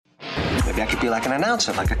Maybe I could be like an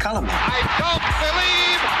announcer, like a color man. I don't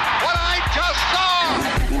believe what I just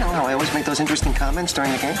saw! You know how I always make those interesting comments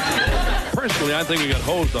during the game? Personally, I think we got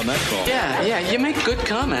hosed on that call. Yeah, you make good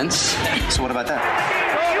comments. So what about that?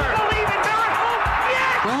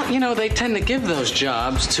 Well, they tend to give those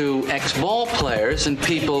jobs to ex-ball players and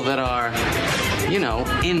people that are,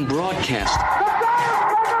 in broadcast.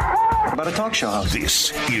 What about a talk show host?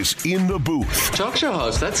 This is In the Booth. Talk show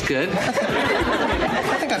host, that's good.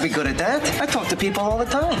 I think I'd be good at that. I talk to people all the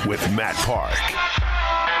time. With Matt Park.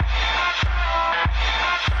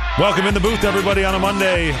 Welcome in the booth, everybody, on a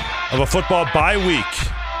Monday of a football bye week.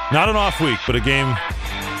 Not an off week, but a game,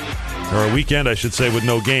 or a weekend, I should say, with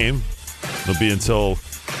no game. It'll be until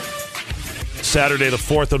Saturday, the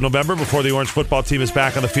 4th of November, before the Orange football team is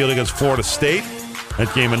back on the field against Florida State.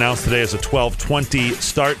 That game announced today as a 12:20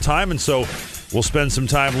 start time, and so we'll spend some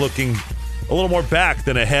time looking a little more back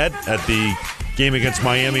than ahead at the game against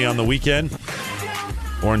Miami on the weekend.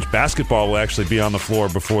 Orange basketball will actually be on the floor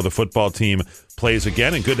before the football team plays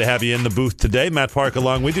again, and good to have you in the booth today. Matt Park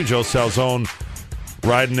along with you, Joe Salzone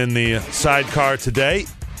riding in the sidecar today.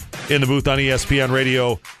 In the booth on ESPN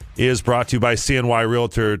Radio is brought to you by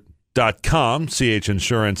CNYRealtor.com, CH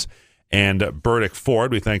Insurance, and Burdick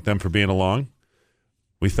Ford. We thank them for being along.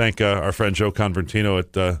 We thank our friend Joe Convertino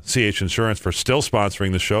at CH Insurance for still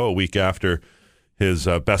sponsoring the show a week after his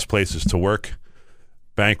Best Places to Work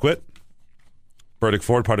banquet. Burdick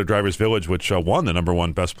Ford, part of Drivers Village, which won the number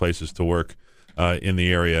one Best Places to Work in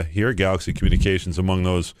the area here. Galaxy Communications among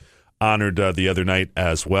those honored the other night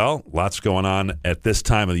as well. Lots going on at this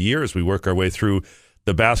time of the year as we work our way through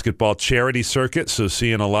the basketball charity circuit, so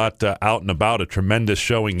seeing a lot out and about. A tremendous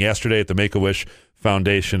showing yesterday at the Make-A-Wish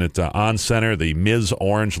Foundation at On Center, the Ms.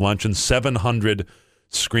 Orange Luncheon. 700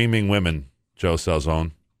 screaming women, Joe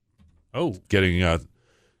Salzone. Oh. Getting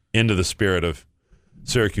into the spirit of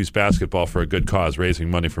Syracuse basketball for a good cause,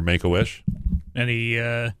 raising money for Make-A-Wish. Any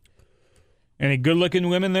good-looking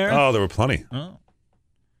women there? Oh, there were plenty. Oh.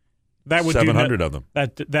 That would 700 of them.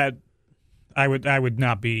 That I would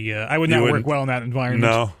not be. I would not work well in that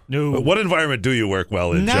environment. No. What environment do you work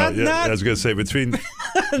well in, Joe? I was going to say between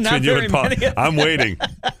you and Paul. I'm waiting.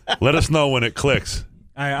 Let us know when it clicks.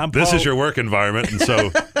 This is your work environment, and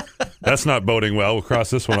so that's not boding well. We'll cross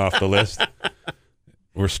this one off the list.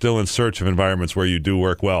 We're still in search of environments where you do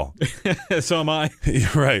work well. So am I.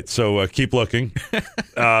 Right. So keep looking.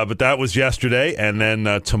 But that was yesterday, and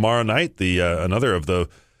then tomorrow night, another of the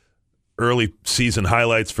early season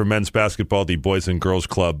highlights for men's basketball, the Boys and Girls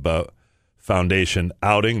Club Foundation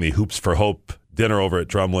outing, the Hoops for Hope dinner over at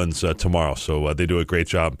Drumlin's tomorrow. So they do a great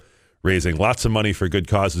job raising lots of money for good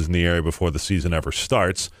causes in the area before the season ever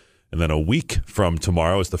starts. And then a week from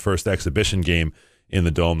tomorrow is the first exhibition game in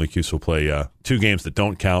the Dome. The Cuse will play two games that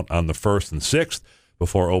don't count on the 1st and 6th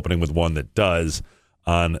before opening with one that does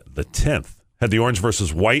on the 10th. Had the Orange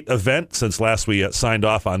versus White event since last we signed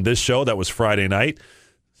off on this show. That was Friday night.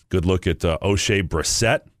 Good look at O'Shea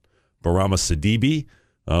Brissett, Barama Sidibe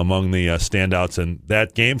among the standouts in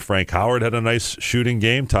that game. Frank Howard had a nice shooting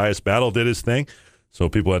game. Tyus Battle did his thing. So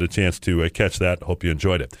people had a chance to catch that. Hope you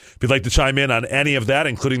enjoyed it. If you'd like to chime in on any of that,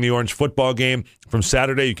 including the Orange football game from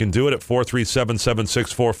Saturday, you can do it at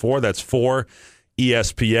 437-7644. That's 4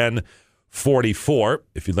 ESPN 44.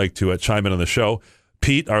 If you'd like to chime in on the show.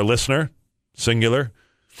 Pete, our listener, singular,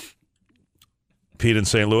 Pete in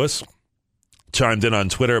St. Louis, chimed in on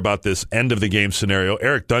Twitter about this end of the game scenario.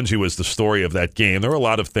 Eric Dungy was the story of that game. There were a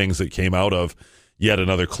lot of things that came out of yet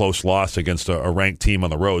another close loss against a ranked team on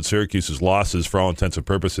the road. Syracuse's losses, for all intents and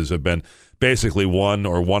purposes, have been basically 1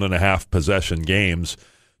 or 1.5 possession games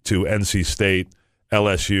to NC State,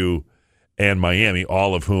 LSU, and Miami,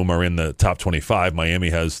 all of whom are in the top 25.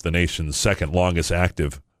 Miami has the nation's second longest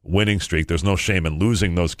active winning streak. There's no shame in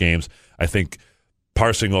losing those games. I think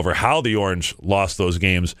parsing over how the Orange lost those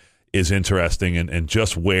games is interesting, and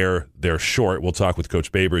just where they're short. We'll talk with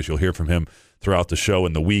Coach Babers. You'll hear from him throughout the show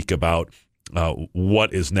in the week about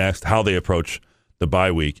what is next, how they approach the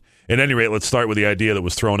bye week. At any rate, let's start with the idea that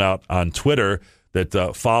was thrown out on Twitter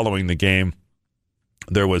that following the game,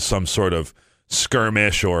 there was some sort of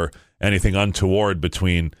skirmish or anything untoward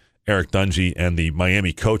between Eric Dungy and the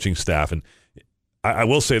Miami coaching staff. And I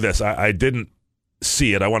will say this, I didn't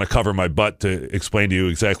see it. I want to cover my butt to explain to you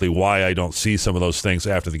exactly why I don't see some of those things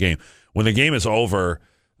after the game. When the game is over,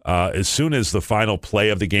 as soon as the final play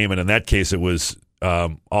of the game, and in that case it was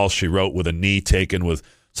all she wrote with a knee taken with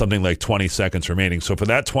something like 20 seconds remaining. So for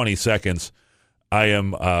that 20 seconds, I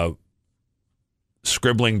am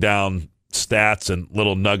scribbling down stats and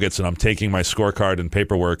little nuggets, and I'm taking my scorecard and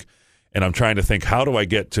paperwork, and I'm trying to think, how do I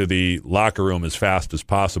get to the locker room as fast as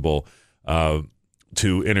possible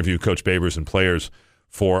to interview Coach Babers and players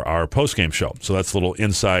for our postgame show. So that's a little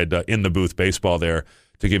inside in the booth baseball there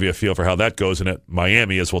to give you a feel for how that goes. And at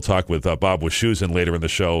Miami, as we'll talk with Bob Wischusen later in the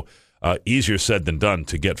show, easier said than done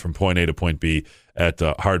to get from point A to point B at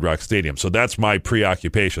Hard Rock Stadium. So that's my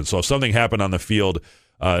preoccupation. So if something happened on the field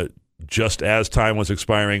just as time was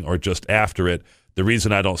expiring or just after it, the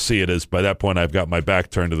reason I don't see it is by that point I've got my back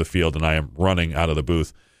turned to the field and I am running out of the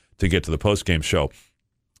booth to get to the postgame show.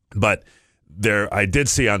 But I did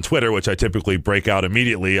see on Twitter, which I typically break out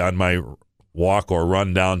immediately on my walk or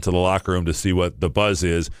run down to the locker room to see what the buzz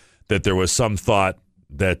is, that there was some thought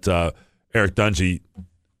that Eric Dungy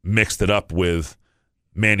mixed it up with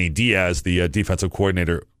Manny Diaz, the defensive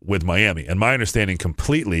coordinator with Miami. And my understanding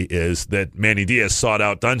completely is that Manny Diaz sought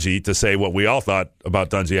out Dungy to say what we all thought about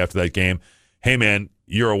Dungy after that game. Hey, man,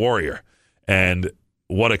 you're a warrior. And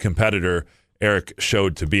what a competitor Eric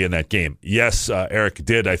showed to be in that game. Yes, Eric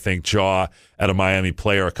did, I think, jaw at a Miami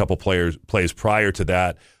player, a couple plays prior to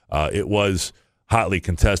that. It was hotly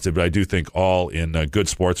contested, but I do think all in good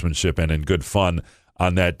sportsmanship and in good fun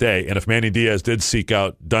on that day. And if Manny Diaz did seek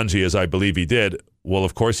out Dungy, as I believe he did, well,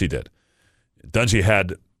 of course he did. Dungy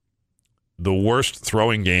had the worst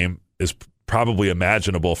throwing game is probably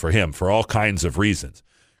imaginable for him for all kinds of reasons.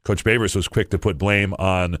 Coach Babers was quick to put blame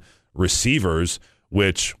on receivers,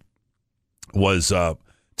 which was,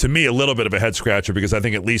 to me, a little bit of a head-scratcher because I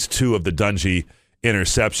think at least two of the Dungy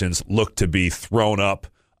interceptions looked to be thrown up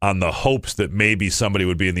on the hopes that maybe somebody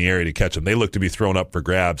would be in the area to catch them. They looked to be thrown up for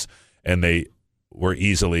grabs, and they were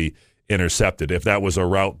easily intercepted. If that was a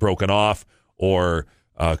route broken off or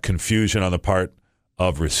confusion on the part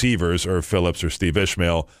of receivers or Phillips or Steve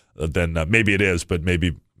Ishmael, then maybe it is, but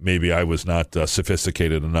maybe I was not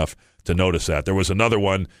sophisticated enough to notice that. There was another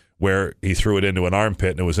one where he threw it into an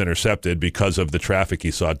armpit and it was intercepted because of the traffic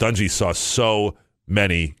he saw. Dungy saw so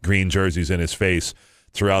many green jerseys in his face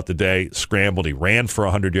throughout the day, scrambled. He ran for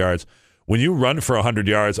 100 yards. When you run for 100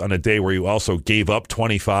 yards on a day where you also gave up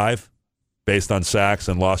 25 based on sacks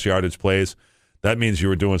and lost yardage plays, that means you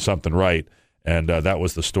were doing something right. And that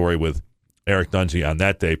was the story with Eric Dungy on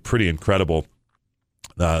that day. Pretty incredible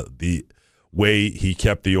the way he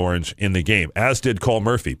kept the orange in the game, as did Cole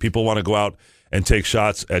Murphy. People want to go out and take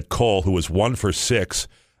shots at Cole, who was 1 for 6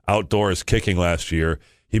 outdoors kicking last year.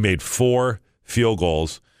 He made 4 field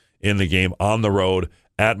goals in the game on the road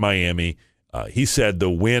at Miami. He said the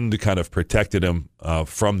wind kind of protected him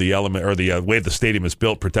from the element, or the way the stadium is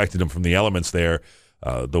built protected him from the elements there.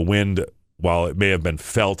 The wind, while it may have been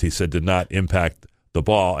felt, he said did not impact the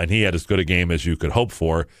ball, and he had as good a game as you could hope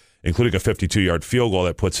for, including a 52-yard field goal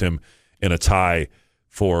that puts him in a tie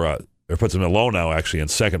for, or puts him alone now actually in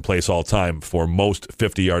second place all time for most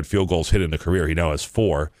 50-yard field goals hit in a career. He now has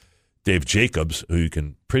 4. Dave Jacobs, who you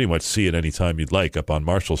can pretty much see at any time you'd like up on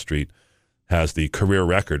Marshall Street, has the career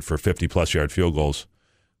record for 50-plus yard field goals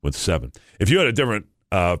with 7. If you had a different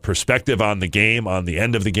perspective on the game, on the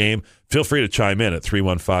end of the game, feel free to chime in at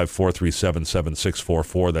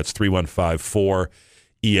 315-437-7644. That's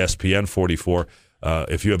 315-4ESPN44.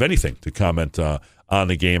 If you have anything to comment on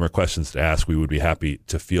the game or questions to ask, we would be happy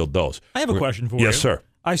to field those. I have a question for you. Yes, sir.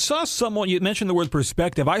 I saw someone, you mentioned the word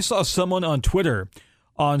perspective. I saw someone on Twitter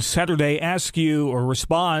on Saturday ask you or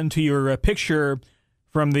respond to your picture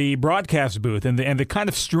from the broadcast booth and the kind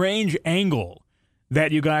of strange angle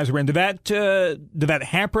that you guys were in. Did that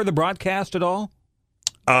hamper the broadcast at all?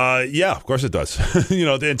 Yeah, of course it does.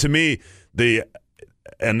 And to me,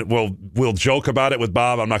 and we'll joke about it with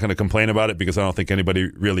Bob. I'm not going to complain about it because I don't think anybody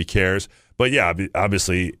really cares. But yeah,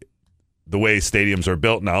 obviously, the way stadiums are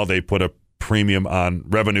built now, they put a premium on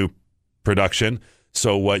revenue production.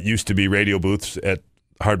 So what used to be radio booths at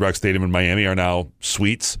Hard Rock Stadium in Miami are now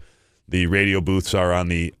suites. The radio booths are on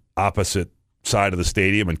the opposite side of the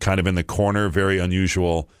stadium and kind of in the corner. Very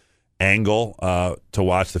unusual angle to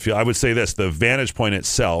watch the field. I would say this: the vantage point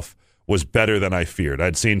itself was better than I feared.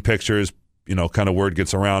 I'd seen pictures. Kind of word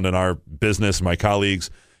gets around in our business, my colleagues,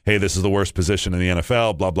 hey, this is the worst position in the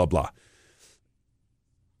NFL, blah, blah, blah.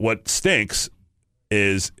 What stinks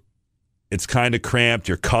is it's kind of cramped.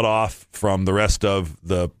 You're cut off from the rest of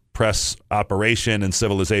the press operation and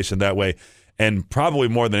civilization that way. And probably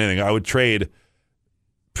more than anything, I would trade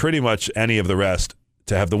pretty much any of the rest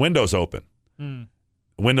to have the windows open.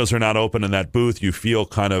 Windows are not open in that booth. You feel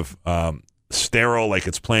kind of sterile, like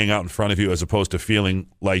it's playing out in front of you, as opposed to feeling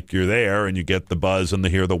like you're there and you get the buzz and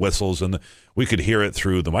hear the whistles. And we could hear it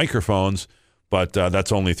through the microphones, but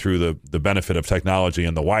that's only through the benefit of technology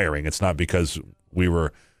and the wiring. It's not because we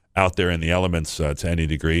were out there in the elements to any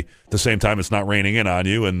degree. At the same time, it's not raining in on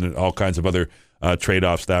you and all kinds of other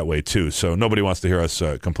trade-offs that way too. So nobody wants to hear us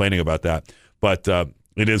complaining about that. But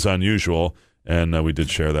it is unusual. and we did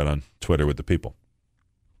share that on Twitter with the people.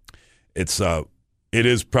 It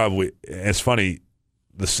is probably, it's funny,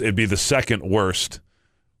 it'd be the second worst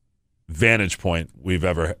vantage point we've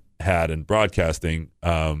ever had in broadcasting,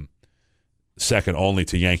 second only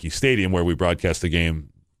to Yankee Stadium, where we broadcast the game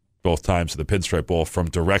both times to the Pinstripe Bowl from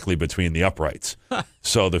directly between the uprights.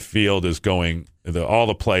 So the field is going, all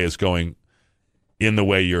the play is going in the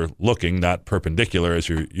way you're looking, not perpendicular as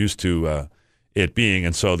you're used to it being.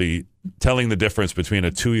 And so telling the difference between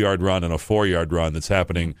a 2-yard run and a 4-yard run that's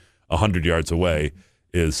happening 100 yards away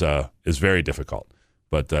is very difficult.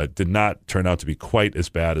 But did not turn out to be quite as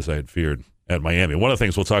bad as I had feared at Miami. One of the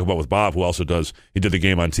things we'll talk about with Bob, who also he did the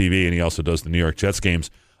game on TV and he also does the New York Jets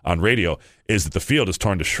games on radio, is that the field is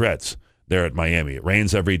torn to shreds there at Miami. It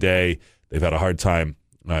rains every day. They've had a hard time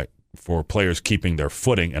for players keeping their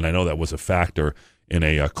footing, and I know that was a factor in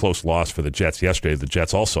a close loss for the Jets yesterday. The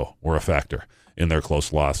Jets also were a factor in their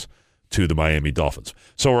close loss to the Miami Dolphins.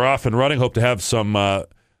 So we're off and running. Hope to have some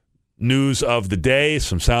news of the day,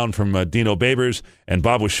 some sound from Dino Babers, and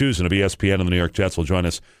Bob Wischusen of ESPN and the New York Jets will join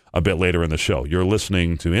us a bit later in the show. You're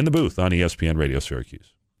listening to In the Booth on ESPN Radio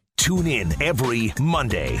Syracuse. Tune in every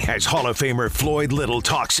Monday as Hall of Famer Floyd Little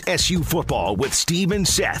talks SU football with Steve and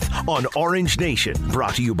Seth on Orange Nation.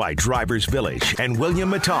 Brought to you by Drivers Village and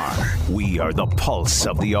William Mattar. We are the pulse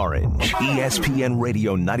of the Orange. ESPN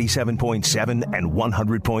Radio 97.7 and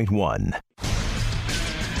 100.1.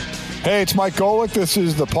 Hey, it's Mike Golick. This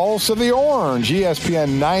is the Pulse of the Orange,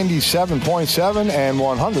 ESPN 97.7 and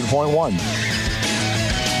 100.1.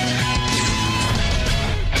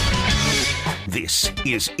 This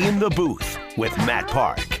is In the Booth with Matt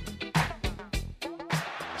Park.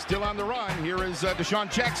 Still on the run. Here is Deshaun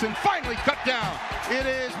Jackson, finally cut down. It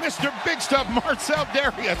is Mr. Big Stuff, Marcel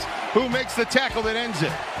Darius, who makes the tackle that ends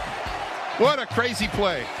it. What a crazy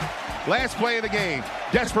play. Last play of the game.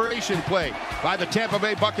 Desperation play by the Tampa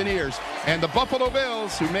Bay Buccaneers. And the Buffalo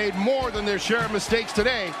Bills, who made more than their share of mistakes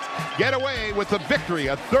today, get away with the victory,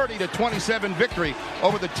 a 30-27 victory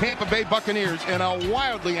over the Tampa Bay Buccaneers in a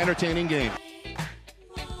wildly entertaining game.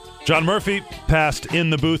 John Murphy, past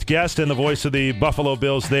In the Booth guest and the voice of the Buffalo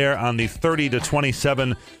Bills there on the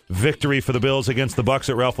 30-27 victory for the Bills against the Bucs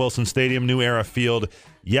at Ralph Wilson Stadium, New Era Field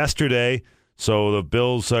yesterday. So the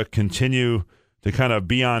Bills continue to kind of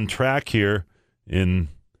be on track here in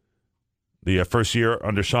the first year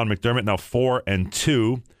under Sean McDermott, now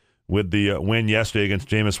 4-2 with the win yesterday against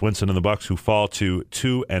Jameis Winston and the Bucs, who fall to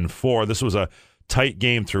 2-4. This was a tight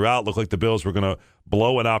game throughout. Looked like the Bills were going to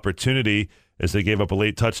blow an opportunity as they gave up a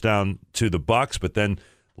late touchdown to the Bucs, but then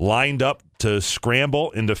lined up to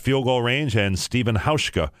scramble into field goal range, and Stephen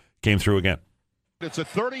Hauschka came through again. It's a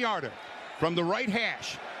 30-yarder from the right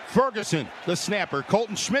hash. Ferguson, the snapper.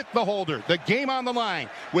 Colton Schmidt, the holder. The game on the line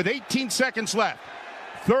with 18 seconds left.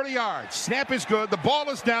 30 yards. Snap is good. The ball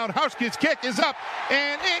is down. Hauschka's kick is up,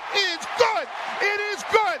 and it is good. It is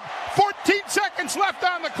good. 14 seconds left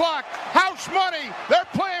on the clock. House money. They're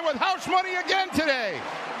playing with house money again today.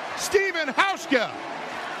 Stephen Hauschka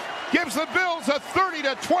gives the Bills a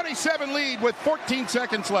 30-27 lead with 14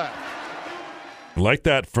 seconds left. Like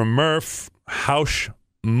that from Murph. House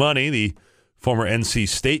money, the former NC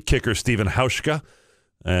State kicker Stephen Hauschka,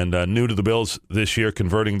 and new to the Bills this year,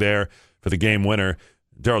 converting there for the game winner.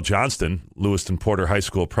 Darrell Johnston, Lewiston Porter High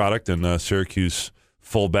School product and Syracuse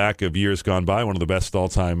fullback of years gone by, one of the best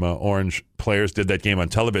all-time Orange players, did that game on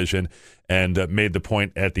television and made the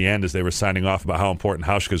point at the end as they were signing off about how important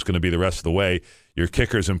Hauschka is going to be the rest of the way. Your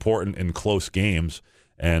kicker is important in close games,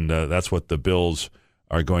 and that's what the Bills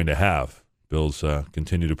are going to have. Bills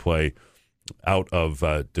continue to play out of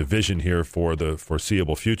division here for the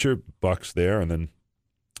foreseeable future. Bucs there, and then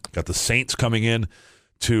got the Saints coming in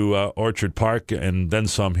to Orchard Park, and then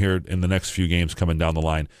some here in the next few games coming down the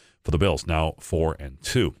line for the Bills, now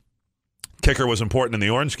 4-2. Kicker was important in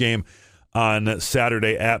the Orange game on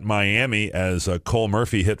Saturday at Miami as Cole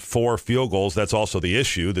Murphy hit 4 field goals. That's also the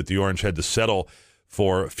issue, that the Orange had to settle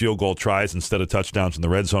for field goal tries instead of touchdowns in the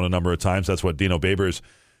red zone a number of times. That's what Dino Babers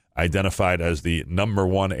identified as the number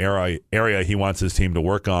one area he wants his team to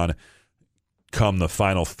work on come the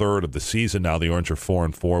final third of the season. Now the Orange are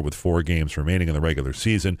 4-4 with 4 games remaining in the regular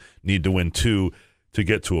season. Need to win 2 to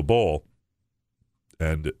get to a bowl.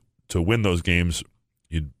 And to win those games,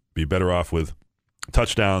 you'd be better off with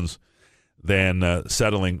touchdowns than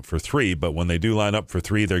settling for 3. But when they do line up for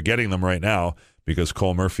 3, they're getting them right now because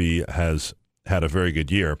Cole Murphy has had a very good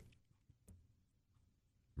year.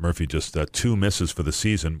 Murphy just 2 misses for the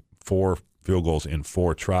season, 4 field goals in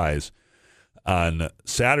 4 tries on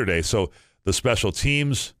Saturday. So the special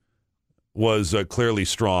teams was clearly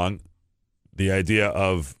strong. The idea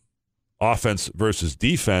of offense versus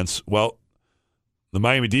defense, well, the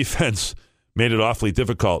Miami defense made it awfully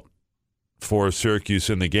difficult for Syracuse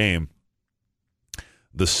in the game.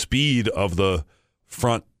 The speed of the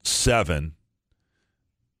front seven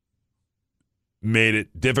made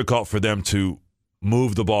it difficult for them to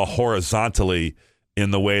move the ball horizontally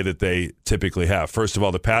in the way that they typically have. First of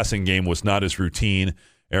all, the passing game was not as routine.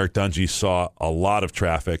 Eric Dungy saw a lot of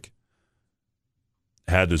traffic,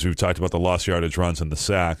 had, as we've talked about, the lost yardage runs and the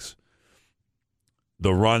sacks.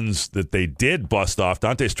 The runs that they did bust off,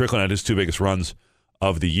 Dante Strickland had his two biggest runs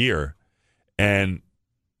of the year. And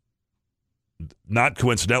not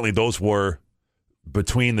coincidentally, those were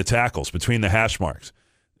between the tackles, between the hash marks.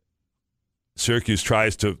 Syracuse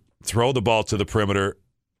tries to throw the ball to the perimeter,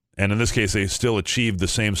 and in this case, they still achieved the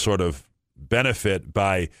same sort of benefit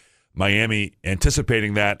by Miami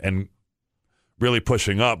anticipating that and really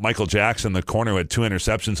pushing up. Michael Jackson, the corner, who had 2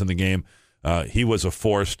 interceptions in the game, he was a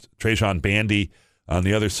forced. Trajan Bandy on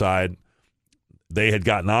the other side, they had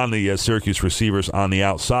gotten on the Syracuse receivers on the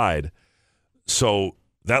outside. So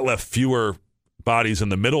that left fewer bodies in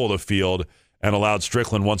the middle of the field and allowed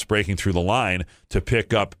Strickland, once breaking through the line, to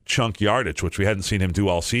pick up chunk yardage, which we hadn't seen him do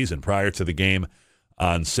all season. Prior to the game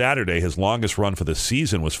on Saturday, his longest run for the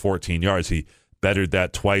season was 14 yards. He bettered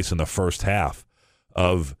that twice in the first half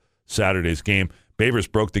of Saturday's game.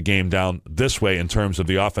 Babers broke the game down this way in terms of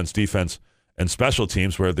the offense, defense, and special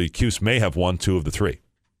teams, where the Cuse may have won 2 of the 3.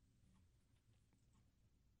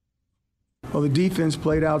 Well, the defense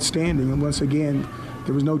played outstanding, and once again,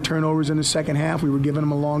 there was no turnovers in the second half. We were giving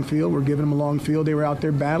them a long field. They were out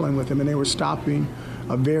there battling with them, and they were stopping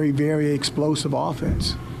a very, very explosive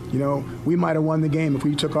offense. You know, we might have won the game if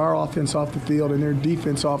we took our offense off the field and their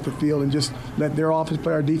defense off the field and just let their offense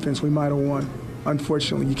play our defense. We might have won.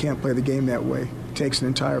 Unfortunately, you can't play the game that way. It takes an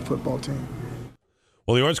entire football team.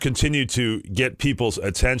 Well, the Orange continue to get people's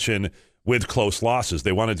attention with close losses.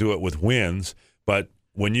 They want to do it with wins, but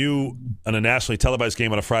when you, on a nationally televised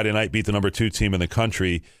game on a Friday night, beat the number 2 team in the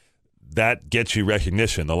country, that gets you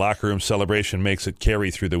recognition. The locker room celebration makes it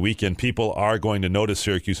carry through the weekend. People are going to notice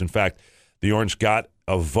Syracuse. In fact, the Orange got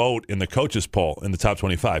a vote in the coaches poll in the top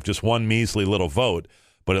 25, just one measly little vote,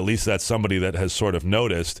 but at least that's somebody that has sort of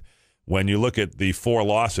noticed. When you look at the 4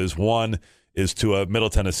 losses, one is to a Middle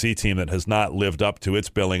Tennessee team that has not lived up to its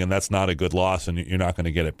billing, and that's not a good loss, and you're not going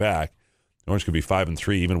to get it back. Orange could be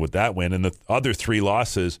 5-3 even with that win. And the other 3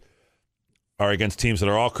 losses are against teams that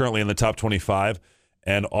are all currently in the top 25,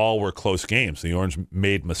 and all were close games. The Orange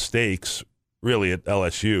made mistakes, really, at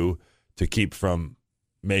LSU to keep from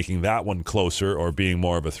making that one closer or being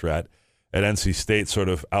more of a threat. At NC State, sort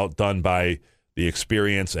of outdone by the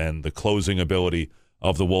experience and the closing ability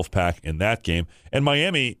of the Wolfpack in that game. And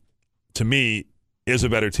Miami, to me, is a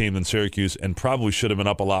better team than Syracuse and probably should have been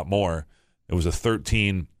up a lot more. It was a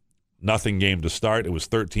 13-0 game to start. It was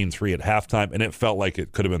 13-3 at halftime, and it felt like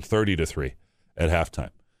it could have been 30-3 at halftime.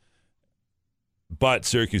 But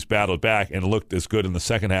Syracuse battled back and looked as good in the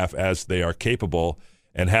second half as they are capable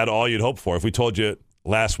and had all you'd hope for. If we told you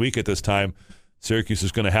last week at this time Syracuse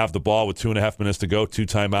is going to have the ball with 2.5 minutes to go, 2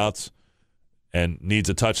 timeouts, and needs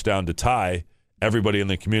a touchdown to tie, everybody in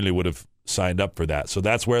the community would have signed up for that. So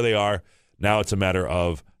that's where they are. Now it's a matter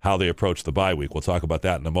of how they approach the bye week. We'll talk about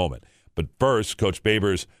that in a moment. But first, Coach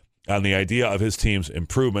Babers on the idea of his team's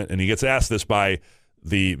improvement, and he gets asked this by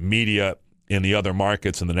the media in the other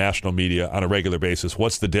markets and the national media on a regular basis.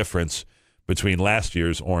 What's the difference between last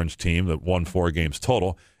year's Orange team that won 4 games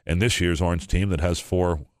total and this year's Orange team that has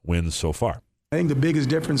 4 wins so far? I think the biggest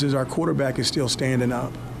difference is our quarterback is still standing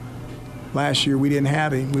up. Last year we didn't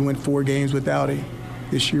have him. We went 4 games without him.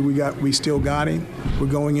 This year we still got him. We're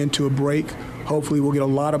going into a break. Hopefully we'll get a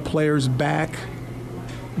lot of players back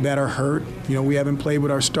that are hurt. You know, we haven't played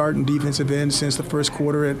with our starting defensive end since the first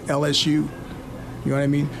quarter at LSU. You know what I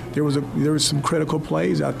mean? There was some critical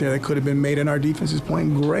plays out there that could have been made, and our defense is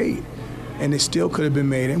playing great, and they still could have been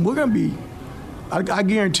made. And we're going to be, I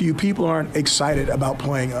guarantee you, people aren't excited about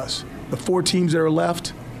playing us. The 4 teams that are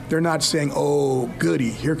left, they're not saying, oh,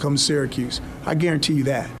 goody, here comes Syracuse. I guarantee you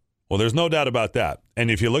that. Well, there's no doubt about that.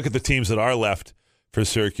 And if you look at the teams that are left for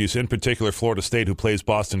Syracuse, in particular Florida State, who plays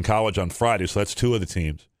Boston College on Friday, so that's 2 of the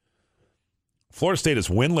teams. Florida State is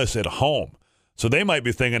winless at home. So they might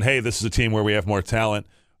be thinking, hey, this is a team where we have more talent.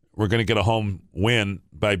 We're going to get a home win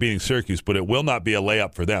by beating Syracuse, but it will not be a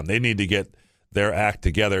layup for them. They need to get their act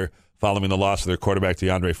together following the loss of their quarterback,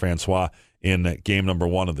 DeAndre Francois, in game number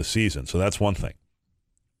 1 of the season. So that's one thing.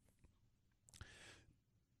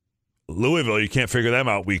 Louisville, you can't figure them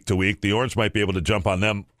out week to week. The Orange might be able to jump on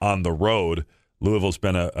them on the road. Louisville's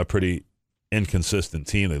been a pretty inconsistent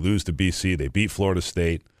team. They lose to BC. They beat Florida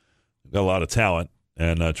State. Got a lot of talent,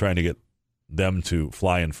 and trying to get them to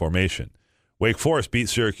fly in formation. Wake Forest beat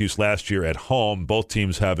Syracuse last year at home. Both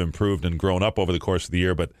teams have improved and grown up over the course of the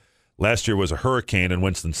year, but last year was a hurricane in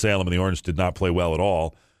Winston-Salem, and the Orange did not play well at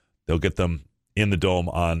all. They'll get them in the Dome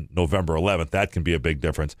on November 11th. That can be a big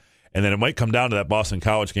difference. And then it might come down to that Boston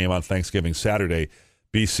College game on Thanksgiving Saturday.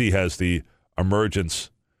 BC has the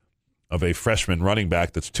emergence of a freshman running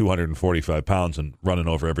back that's 245 pounds and running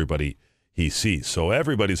over everybody he sees. So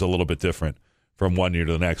everybody's a little bit different from one year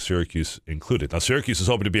to the next, Syracuse included. Now, Syracuse is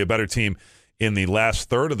hoping to be a better team in the last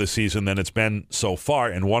third of the season than it's been so far,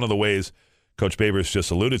 and one of the ways Coach Babers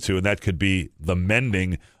just alluded to, and that could be the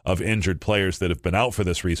mending of injured players that have been out for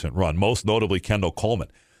this recent run, most notably Kendall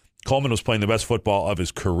Coleman. Coleman was playing the best football of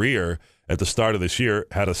his career at the start of this year,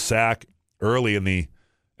 had a sack early in the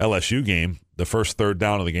LSU game, the first third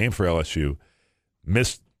down of the game for LSU,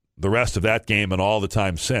 missed the rest of that game and all the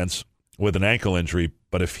time since with an ankle injury.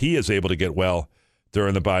 But if he is able to get well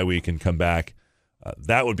during the bye week and come back,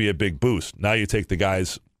 that would be a big boost. Now you take the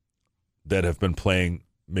guys that have been playing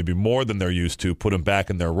maybe more than they're used to, put them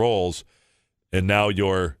back in their roles, and now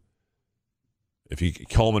if you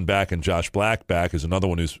Coleman back and Josh Black back is another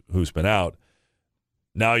one who's been out.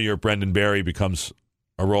 Now your Brendan Barry becomes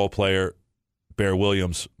a role player, Bear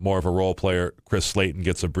Williams more of a role player, Chris Slayton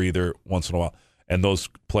gets a breather once in a while, and those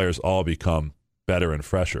players all become better and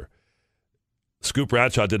fresher. Scoop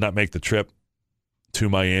Bradshaw did not make the trip to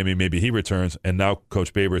Miami. Maybe he returns, and now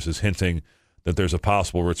Coach Babers is hinting that there's a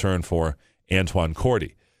possible return for Antoine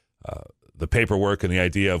Cordy. The paperwork and the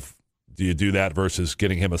idea of do you do that versus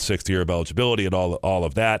getting him a sixth year of eligibility and all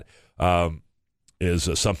of that is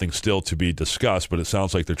something still to be discussed, but it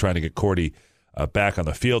sounds like they're trying to get Cordy back on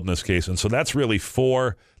the field in this case. And so that's really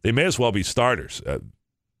four. They may as well be starters.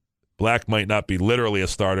 Black might not be literally a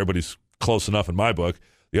starter, but he's close enough in my book.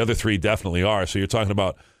 The other three definitely are. So you're talking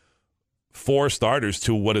about four starters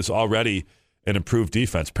to what is already an improved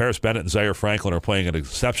defense. Paris Bennett and Zaire Franklin are playing at an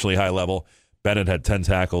exceptionally high level. Bennett had 10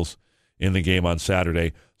 tackles in the game on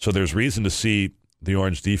Saturday. So there's reason to see the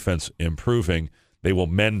Orange defense improving. They will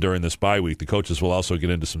mend during this bye week. The coaches will also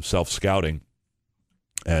get into some self-scouting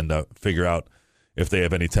and figure out if they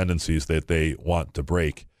have any tendencies that they want to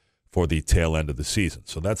break for the tail end of the season.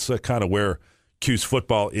 So that's kind of where Cuse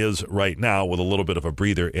football is right now, with a little bit of a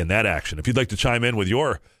breather in that action. If you'd like to chime in with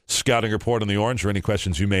your scouting report on the Orange or any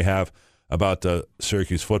questions you may have about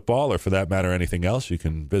Syracuse football, or for that matter anything else, you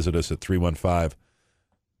can visit us at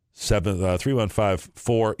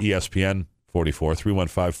 315-4ESPN 44,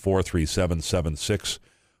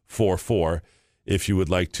 315-437-7644 if you would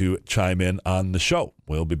like to chime in on the show.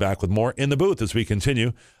 We'll be back with more in the booth as we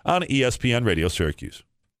continue on ESPN Radio Syracuse.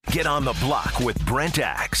 Get on the block with Brent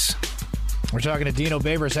Axe. We're talking to Dino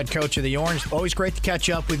Babers, head coach of the Orange. Always great to catch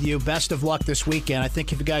up with you. Best of luck this weekend. I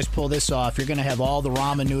think if you guys pull this off, you're going to have all the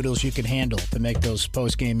ramen noodles you can handle to make those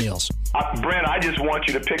post-game meals. Brent, I just want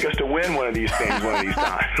you to pick us to win one of these things one of these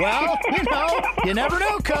times. Well, you never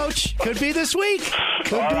know, Coach. Could be this week.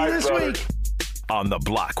 Could be this week. On the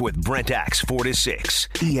block with Brent Axe, 4 to 6.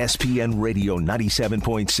 ESPN Radio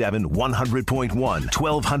 97.7, 100.1,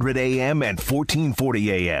 1200 AM and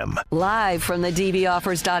 1440 AM. Live from the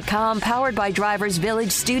DBOffers.com, powered by Drivers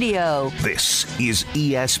Village Studio. This is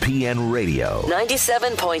ESPN Radio.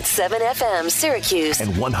 97.7 FM, Syracuse.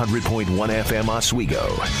 And 100.1 FM,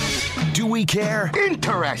 Oswego. Do we care?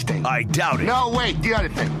 Interesting. I doubt it. No, wait, the other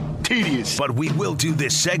thing. Tedious. But we will do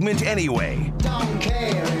this segment anyway. Don't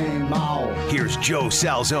care anymore. Here's Joe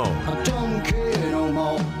Salzone. I don't care no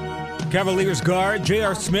more. Cavaliers guard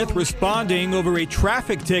J.R. Smith responding over a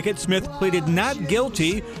traffic ticket. Smith pleaded not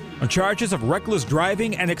guilty on charges of reckless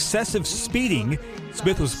driving and excessive speeding.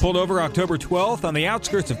 Smith was pulled over October 12th on the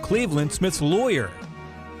outskirts of Cleveland. Smith's lawyer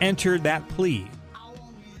entered that plea.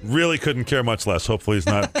 Really couldn't care much less. Hopefully he's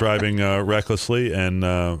not driving recklessly, and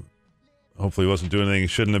hopefully he wasn't doing anything he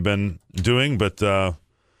shouldn't have been doing, but I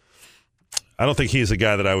don't think he's a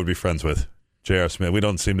guy that I would be friends with, J.R. Smith. We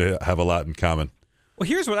don't seem to have a lot in common. Well,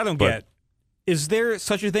 here's what I don't get. Is there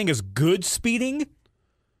such a thing as good speeding?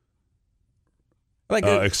 Like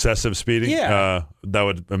excessive speeding? Yeah. That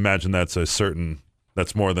would imagine that's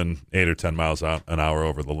more than 8 or 10 miles an hour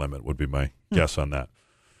over the limit would be my guess on that.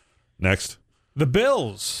 Next. The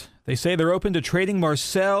Bills. They say they're open to trading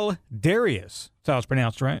Marcel Darius. That's how it's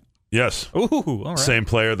pronounced, right? Yes. Ooh, all right. Same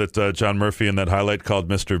player that John Murphy in that highlight called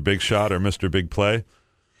Mr. Big Shot or Mr. Big Play.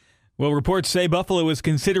 Well, reports say Buffalo is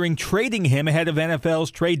considering trading him ahead of NFL's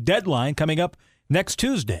trade deadline coming up next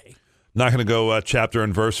Tuesday. Not going to go chapter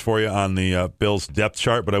and verse for you on the Bills depth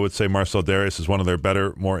chart, but I would say Marcel Darius is one of their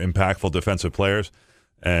better, more impactful defensive players.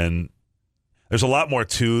 And there's a lot more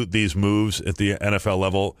to these moves at the NFL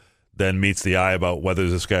level then meets the eye about whether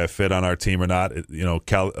this guy a fit on our team or not.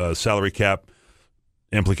 Salary cap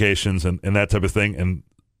implications and that type of thing. And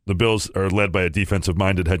the Bills are led by a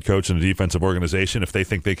defensive-minded head coach and a defensive organization. If they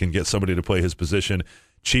think they can get somebody to play his position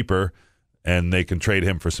cheaper and they can trade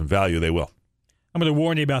him for some value, they will. I'm going to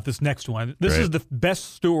warn you about this next one. This is the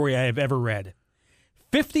best story I have ever read.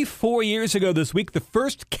 54 years ago this week, the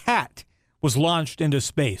first cat was launched into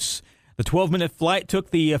space. The 12-minute flight took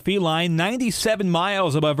the feline 97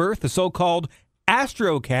 miles above Earth. The so-called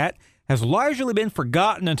Astrocat has largely been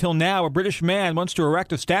forgotten until now. A British man wants to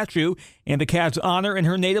erect a statue in the cat's honor in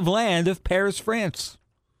her native land of Paris, France.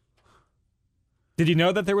 Did you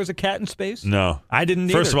know that there was a cat in space? No. I didn't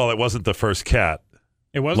either. First of all, it wasn't the first cat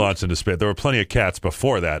launched into space. There were plenty of cats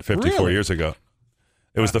before that, 54 years ago.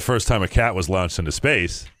 It was the first time a cat was launched into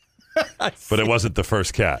space, but it wasn't the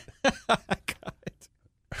first cat. I got it.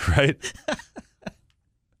 Right?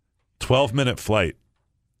 12-minute flight.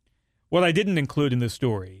 What I didn't include in the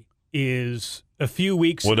story is a few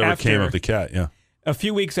weeks Whatever after... came of the cat, yeah. A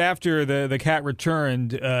few weeks after the cat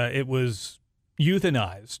returned, it was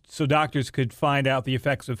euthanized so doctors could find out the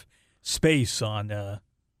effects of space on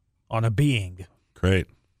a being. Great.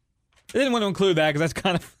 I didn't want to include that because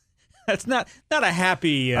that's not a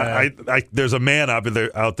happy. There's a man out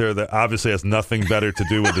there that obviously has nothing better to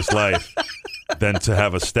do with his life than to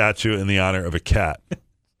have a statue in the honor of a cat.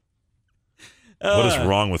 What is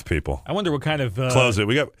wrong with people? I wonder what kind of close it.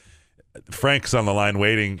 We got Frank's on the line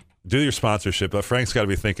waiting. Do your sponsorship. Frank's got to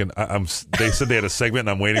be thinking. They said they had a segment, and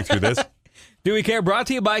I'm waiting through this. Do We Care? Brought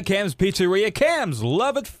to you by Cam's Pizzeria. Cam's,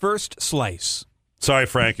 love it first slice. Sorry,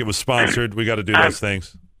 Frank. It was sponsored. We got to do those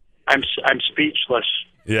things. I'm speechless.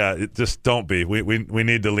 Yeah, just don't be. We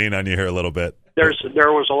need to lean on you here a little bit. There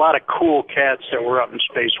was a lot of cool cats that were up in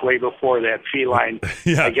space way before that feline.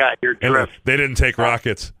 Yeah, I got your drift. They didn't take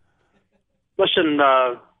rockets. Listen,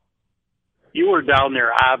 you were down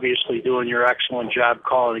there obviously doing your excellent job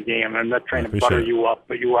calling the game. I'm not trying to butter you up,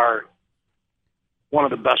 but you are one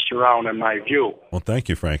of the best around in my view. Well, thank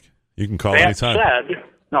you, Frank. You can call that anytime. Said,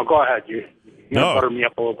 no, go ahead. You butter me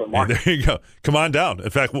up a little bit more. There you go. Come on down. In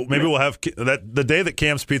fact, maybe we'll have the day that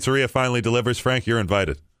Cam's Pizzeria finally delivers, Frank, you're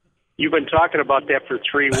invited. You've been talking about that for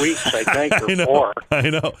 3 weeks, I think, or I know, 4. I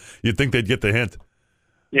know. You'd think they'd get the hint.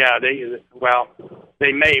 Yeah,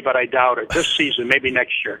 they may, but I doubt it. This season, maybe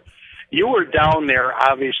next year. You were down there,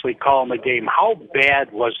 obviously, calling the game. How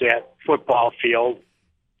bad was that football field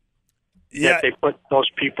that they put those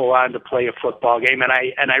people on to play a football game?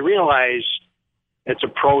 And I realize it's a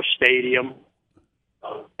pro stadium,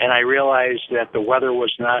 and I realize that the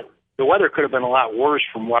weather could have been a lot worse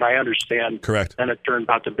from what I understand. Correct. Than it turned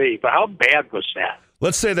out to be. But how bad was that?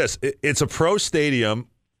 Let's say this. It's a pro stadium,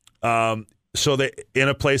 so they in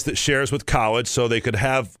a place that shares with college, so they could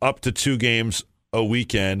have up to 2 games a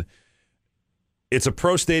weekend. It's a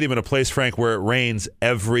pro stadium in a place, Frank, where it rains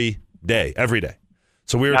every day.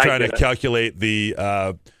 So we were trying to calculate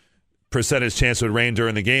the percentage chance it would rain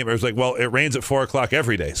during the game. It was like, well, it rains at 4 o'clock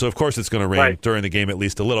every day. So, of course, it's going to rain during the game at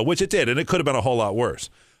least a little, which it did, and it could have been a whole lot worse.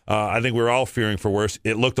 I think we were all fearing for worse.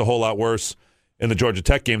 It looked a whole lot worse in the Georgia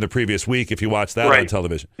Tech game the previous week if you watched that on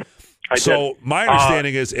television. My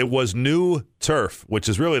understanding is it was new turf, which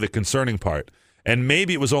is really the concerning part. And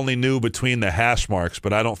maybe it was only new between the hash marks,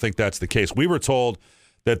 but I don't think that's the case. We were told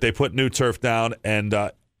that they put new turf down, and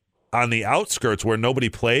on the outskirts where nobody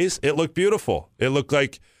plays, it looked beautiful. It looked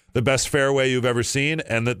like the best fairway you've ever seen,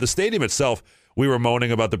 and the stadium itself, we were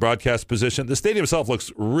moaning about the broadcast position. The stadium itself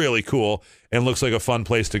looks really cool and looks like a fun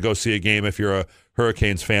place to go see a game if you're a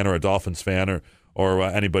Hurricanes fan or a Dolphins fan or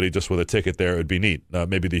anybody just with a ticket there. It would be neat,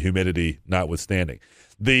 maybe the humidity notwithstanding.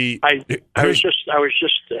 I was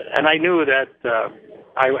just, and I knew that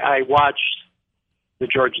I watched the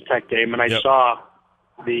Georgia Tech game, and I saw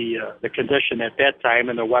the condition at that time,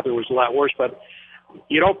 and the weather was a lot worse. But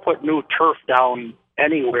you don't put new turf down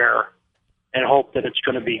anywhere and hope that it's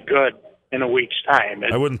going to be good in a week's time.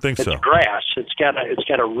 I wouldn't think so. It's grass. It's got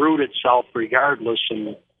to root itself regardless,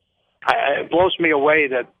 and it blows me away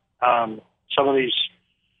that some of these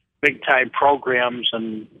big time programs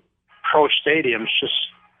and pro stadiums just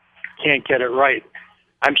can't get it right.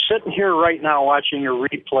 I'm sitting here right now watching a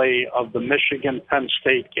replay of the Michigan-Penn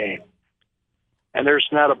State game, and there's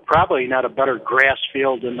probably not a better grass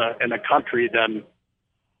field in the country than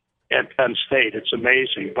at Penn State. It's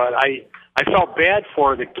amazing, but I felt bad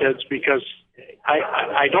for the kids because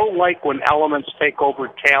I don't like when elements take over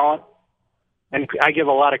talent, and I give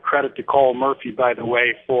a lot of credit to Cole Murphy, by the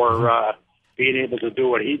way, for being able to do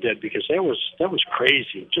what he did, because that was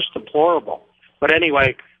crazy, just deplorable. But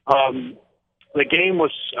anyway, the game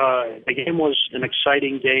was an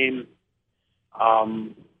exciting game.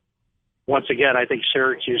 once again, I think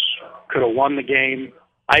Syracuse could have won the game.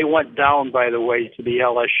 I went down, by the way, to the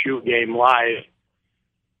LSU game live,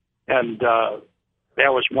 and that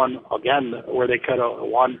was one, again, where they could have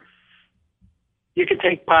won. You can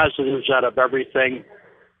take positives out of everything.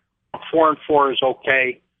 4-4 is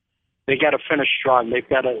okay. They got to finish strong. They've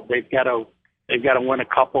got to win a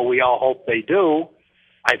couple. We all hope they do.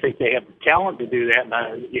 I think they have the talent to do that.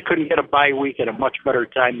 And you couldn't get a bye week at a much better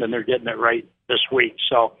time than they're getting it right this week.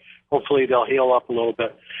 So hopefully they'll heal up a little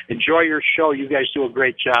bit. Enjoy your show. You guys do a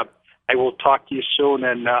great job. I will talk to you soon,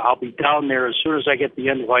 and I'll be down there as soon as I get the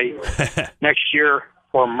invite next year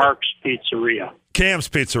for Mark's Pizzeria. Cam's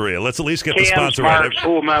Pizzeria. Let's at least get Cam's, the sponsor Mark's, right.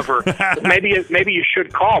 whomever. maybe you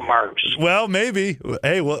should call Mark's. Well, maybe.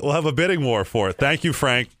 Hey, we'll have a bidding war for it. Thank you,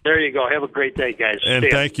 Frank. There you go. Have a great day, guys. And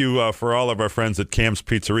thank you for all of our friends at Cam's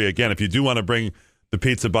Pizzeria. Again, if you do want to bring the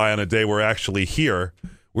pizza by on a day we're actually here,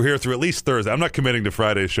 we're here through at least Thursday. I'm not committing to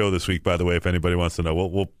Friday's show this week, by the way, if anybody wants to know.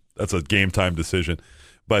 We'll that's a game time decision.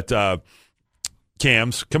 But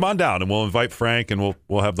Cam's, come on down, and we'll invite Frank, and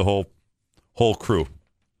we'll have the whole crew.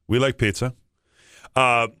 We like pizza.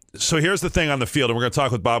 So here's the thing on the field, and we're going to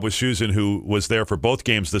talk with Bob Wischusen, who was there for both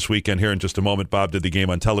games this weekend here in just a moment. Bob did the game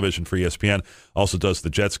on television for ESPN, also does the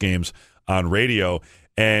Jets games on radio.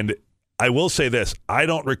 And I will say this, I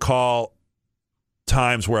don't recall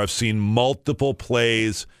times where I've seen multiple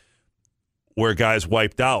plays where guys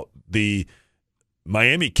wiped out. The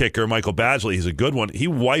Miami kicker, Michael Badgley, he's a good one. He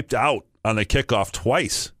wiped out on the kickoff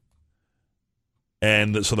twice.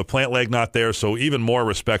 And so the plant leg not there, so even more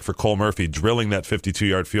respect for Cole Murphy drilling that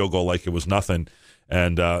 52-yard field goal like it was nothing,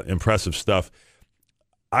 and impressive stuff.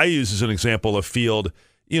 I use as an example a field,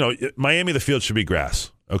 Miami, the field should be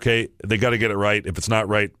grass, okay? They got to get it right. If it's not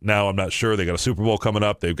right now, I'm not sure. They got a Super Bowl coming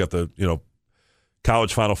up. They've got the,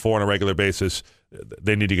 college Final Four on a regular basis.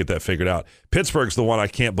 They need to get that figured out. Pittsburgh's the one I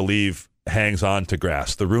can't believe hangs on to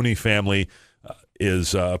grass. The Rooney family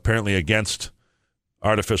is apparently against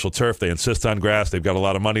artificial turf. They insist on grass. They've got a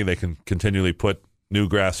lot of money. They can continually put new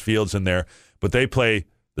grass fields in there. But they play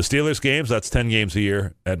the Steelers games. That's 10 games a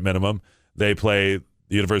year at minimum. They play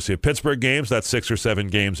the University of Pittsburgh games. That's 6 or 7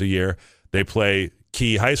 games a year. They play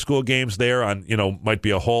key high school games there on, might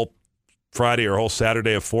be a whole Friday or a whole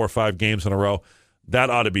Saturday of 4 or 5 games in a row. That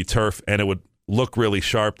ought to be turf, and it would look really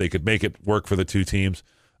sharp. They could make it work for the two teams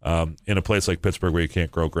in a place like Pittsburgh where you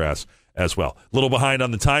can't grow grass as well. A little behind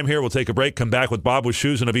on the time here. We'll take a break, come back with Bob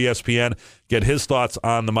Wischusen of ESPN, get his thoughts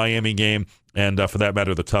on the Miami game, and for that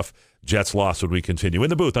matter, the tough Jets loss when we continue. In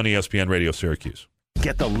the booth on ESPN Radio Syracuse.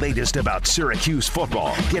 Get the latest about Syracuse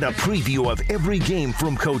football. Get a preview of every game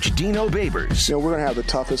from Coach Dino Babers. We're going to have the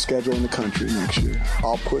toughest schedule in the country next year.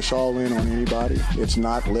 I'll push all in on anybody. It's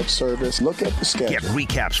not lip service. Look at the schedule. Get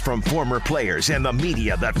recaps from former players and the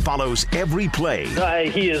media that follows every play.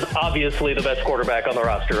 He is obviously the best quarterback on the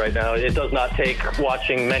roster right now. It does not take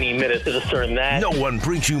watching many minutes to discern that. No one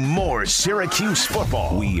brings you more Syracuse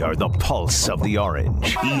football. We are the pulse of the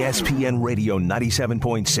orange. ESPN Radio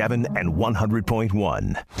 97.7 and 100.1.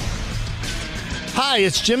 Hi,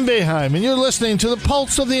 it's Jim Boeheim, and you're listening to the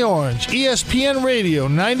Pulse of the Orange, ESPN Radio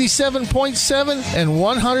 97.7 and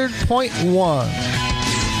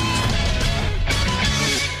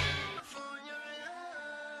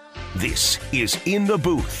 100.1. This is In the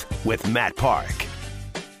Booth with Matt Park.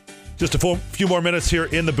 Just a few more minutes here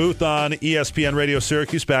in the booth on ESPN Radio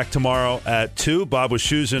Syracuse. Back tomorrow at 2. Bob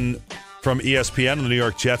Wischusen from ESPN and the New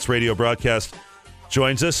York Jets radio broadcast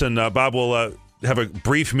joins us, and Bob will have a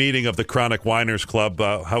brief meeting of the Chronic Whiners Club.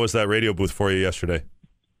 How was that radio booth for you yesterday?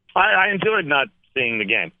 I enjoyed not seeing the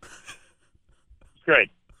game. It's great.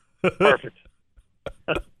 Perfect.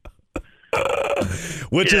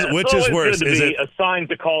 Which is worse? Is it assigned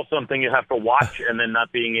to call something you have to watch and then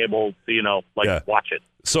not being able to, watch it?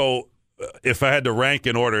 So if I had to rank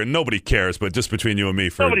in order, and nobody cares, but just between you and me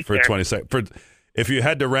for 20 seconds. If you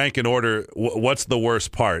had to rank in order, what's the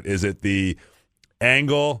worst part? Is it the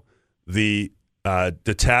angle, the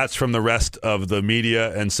detached from the rest of the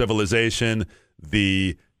media and civilization,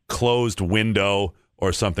 the closed window,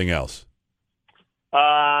 or something else?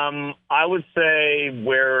 I would say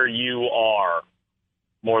where you are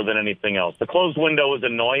more than anything else. The closed window is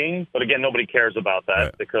annoying, but again, nobody cares about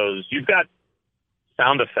that because you've got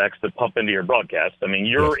sound effects that pump into your broadcast. I mean,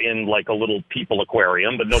 you're in like a little people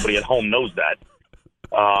aquarium, but nobody at home knows that.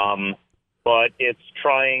 But it's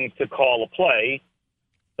trying to call a play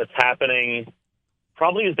that's happening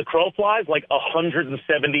probably as the crow flies, like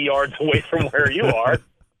 170 yards away from where you are,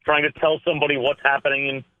 trying to tell somebody what's happening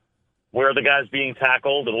and where the guy's being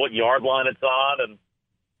tackled and what yard line it's on. And,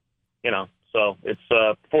 so it's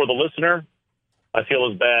for the listener, I feel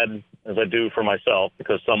as bad as I do for myself,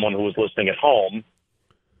 because someone who was listening at home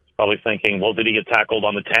is probably thinking, well, did he get tackled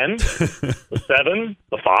on the 10, the 7,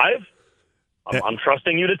 the 5? I'm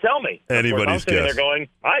trusting you to tell me. Anybody's I'm sitting guess. there going,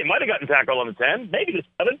 he might have gotten tackled on the 10, maybe the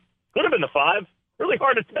 7, could have been the 5. Really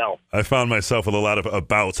hard to tell. I found myself with a lot of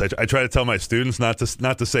abouts. I try to tell my students not to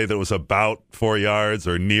say that it was about 4 yards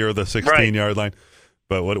or near the 16-yard line.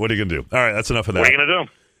 But what are you going to do? All right, that's enough of that. What are you going to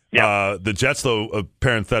do? Yeah. The Jets, though,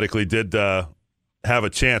 parenthetically, did have a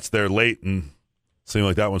chance there late, and seemed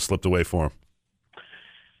like that one slipped away for them.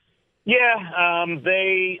 Yeah,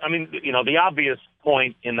 the obvious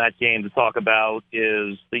point in that game to talk about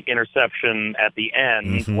is the interception at the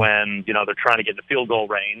end when, they're trying to get to field goal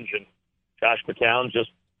range, and Josh McCown just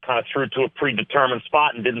kind of threw to a predetermined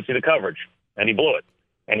spot and didn't see the coverage, and he blew it.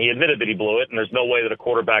 And he admitted that he blew it, and there's no way that a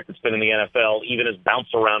quarterback that's been in the NFL, even as bounce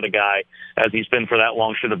around a guy as he's been for that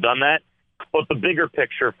long, should have done that. But the bigger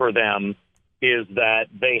picture for them is that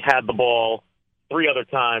they had the ball 3 other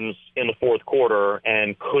times in the fourth quarter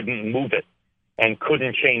and couldn't move it and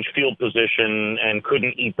couldn't change field position and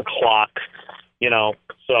couldn't eat the clock,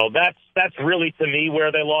 So that's really, to me,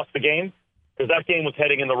 where they lost the game, because that game was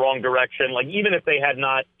heading in the wrong direction. Like, even if they had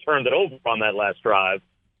not turned it over on that last drive,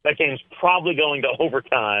 that game's probably going to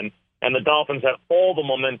overtime, and the Dolphins had all the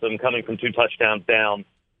momentum coming from 2 touchdowns down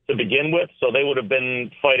to begin with, so they would have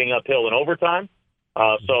been fighting uphill in overtime.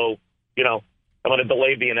 I'm going to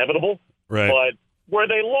delay the inevitable. Right. But where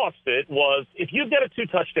they lost it was, if you get a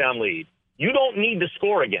 2-touchdown lead, you don't need to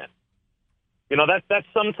score again. That's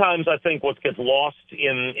sometimes, I think, what gets lost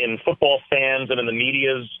in football fans and in the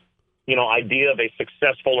media's, idea of a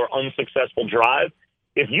successful or unsuccessful drive.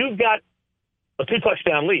 If you've got a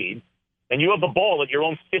 2-touchdown lead and you have the ball at your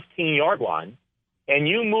own 15-yard line and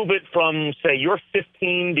you move it from, say, your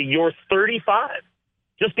 15 to your 35,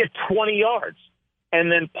 just get 20 yards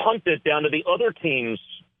and then punt it down to the other team's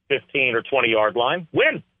 15 or 20-yard line,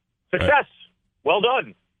 win. Success. Right. Well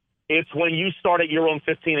done. It's when you start at your own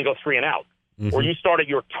 15 and go 3 and out, or you start at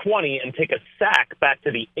your 20 and take a sack back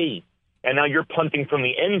to the 8, and now you're punting from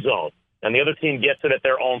the end zone, and the other team gets it at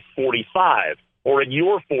their own 45 or at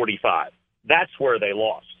your 45. That's where they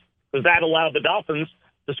lost, because that allowed the Dolphins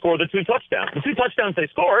to score the 2 touchdowns. The 2 touchdowns they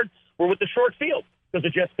scored were with the short field, because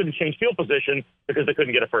the Jets couldn't change field position because they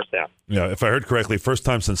couldn't get a first down. Yeah, if I heard correctly, first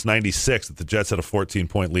time since '96 that the Jets had a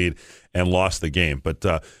 14-point lead and lost the game. But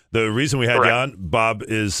the reason we had you on, Bob,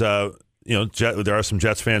 is there are some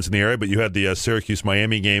Jets fans in the area, but you had the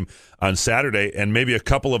Syracuse-Miami game on Saturday, and maybe a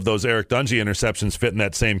couple of those Eric Dungey interceptions fit in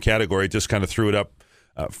that same category, just kind of threw it up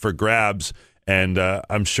for grabs. And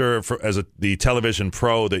I'm sure as the television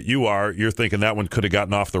pro that you are, you're thinking that one could have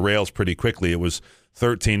gotten off the rails pretty quickly. It was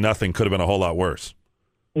 13-0, could have been a whole lot worse.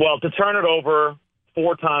 Well, to turn it over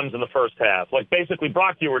 4 times in the first half, basically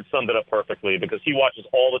Brock Eward summed it up perfectly, because he watches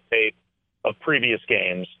all the tape of previous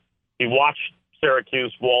games. He watched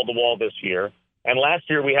Syracuse wall-to-wall this year, and last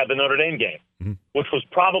year we had the Notre Dame game, which was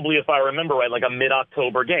probably, if I remember right, like a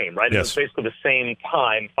mid-October game, right? Yes. It was basically the same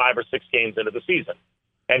time, 5 or 6 games into the season.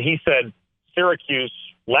 And he said Syracuse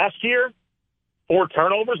last year, 4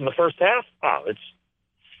 turnovers in the first half, it's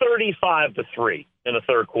 35-3 in the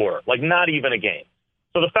third quarter, not even a game.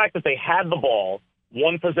 So the fact that they had the ball,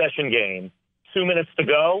 1 possession game, 2 minutes to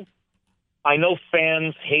go, I know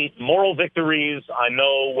fans hate moral victories. I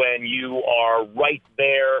know when you are right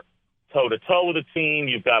there toe-to-toe with a team,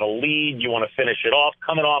 you've got a lead, you want to finish it off.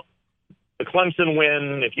 Coming off the Clemson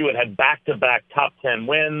win, if you had back-to-back top 10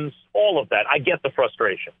 wins, all of that, I get the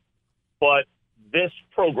frustration. But this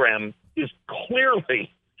program is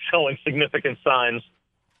clearly showing significant signs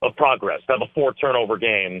of progress. To have a 4-turnover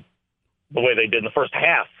game the way they did in the first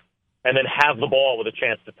half, and then have the ball with a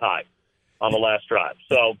chance to tie on the last drive.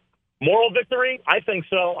 So, moral victory? I think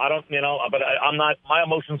so. I don't, but I'm not, my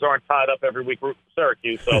emotions aren't tied up every week rooting for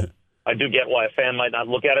Syracuse, so I do get why a fan might not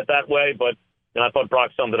look at it that way, but I thought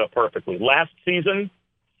Brock summed it up perfectly. Last season,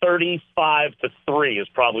 35-3 is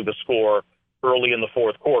probably the score early in the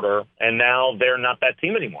fourth quarter, and now they're not that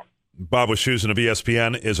team anymore. Bob Wischusen of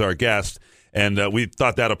ESPN is our guest. And we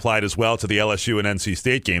thought that applied as well to the LSU and NC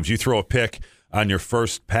State games. You throw a pick on your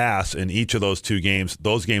first pass in each of those 2 games.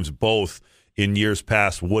 Those games both in years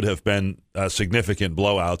past would have been significant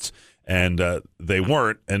blowouts, and they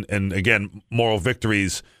weren't. And again, moral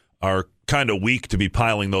victories are kind of weak to be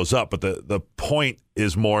piling those up. But the point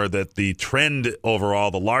is more that the trend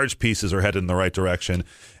overall, the large pieces are headed in the right direction.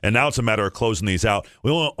 And now it's a matter of closing these out.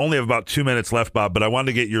 We only have about 2 minutes left, Bob, but I wanted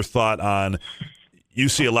to get your thought on – you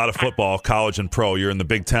see a lot of football, college and pro. You're in the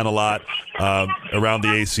Big Ten a lot, around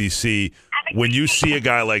the ACC. When you see a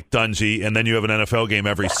guy like Dungey, and then you have an NFL game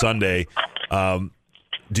every Sunday,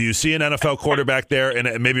 Do you see an NFL quarterback there?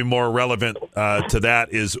 And maybe more relevant to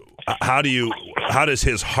that is how does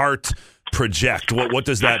his heart project? What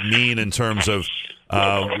does that mean in terms of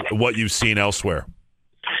what you've seen elsewhere?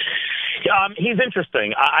 He's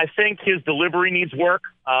interesting. I think his delivery needs work.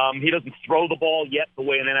 He doesn't throw the ball yet the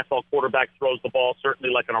way an NFL quarterback throws the ball,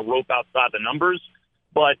 certainly like on a rope outside the numbers.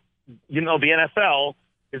 But, the NFL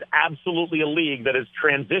is absolutely a league that is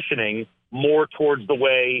transitioning more towards the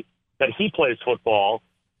way that he plays football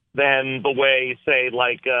than the way, say,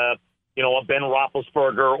 like, a Ben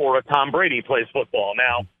Roethlisberger or a Tom Brady plays football.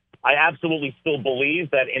 Now, I absolutely still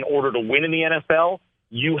believe that in order to win in the NFL,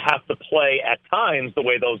 you have to play at times the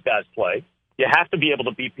way those guys play. You have to be able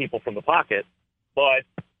to beat people from the pocket. But,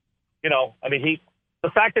 the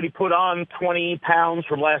fact that he put on 20 pounds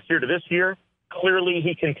from last year to this year, clearly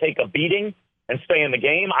he can take a beating and stay in the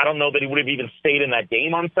game. I don't know that he would have even stayed in that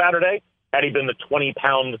game on Saturday had he been the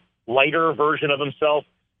 20-pound lighter version of himself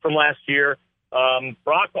from last year.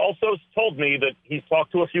 Brock also told me that he's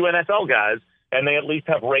talked to a few NFL guys, and they at least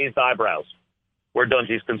have raised eyebrows where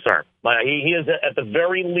Dungy's concerned. He is, at the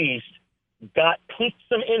very least, piqued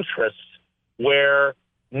some interest where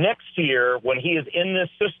next year, when he is in this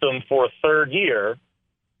system for a third year,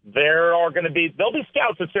 there'll be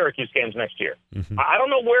scouts at Syracuse games next year. Mm-hmm. I don't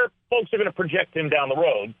know where folks are going to project him down the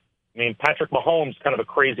road. Patrick Mahomes, kind of a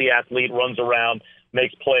crazy athlete, runs around,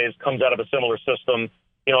 makes plays, comes out of a similar system,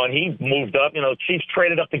 and he moved up. Chiefs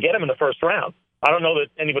traded up to get him in the first round. I don't know that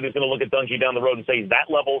anybody's going to look at Dungy down the road and say he's that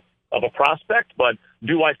level of a prospect, but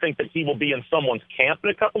do I think that he will be in someone's camp in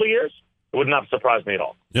a couple of years? It would not surprise me at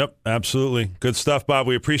all. Yep, absolutely. Good stuff, Bob.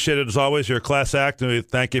 We appreciate it as always. You're a class act, and we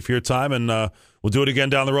thank you for your time, and we'll do it again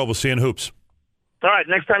down the road. We'll see you in hoops. All right,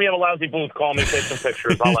 next time you have a lousy booth, call me, take some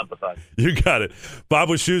pictures. I'll empathize. You got it. Bob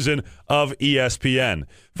Wischusen of ESPN.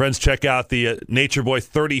 Friends, check out the Nature Boy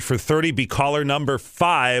 30 for 30. Be caller number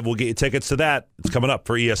 5. We'll get you tickets to that. It's coming up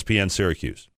for ESPN Syracuse.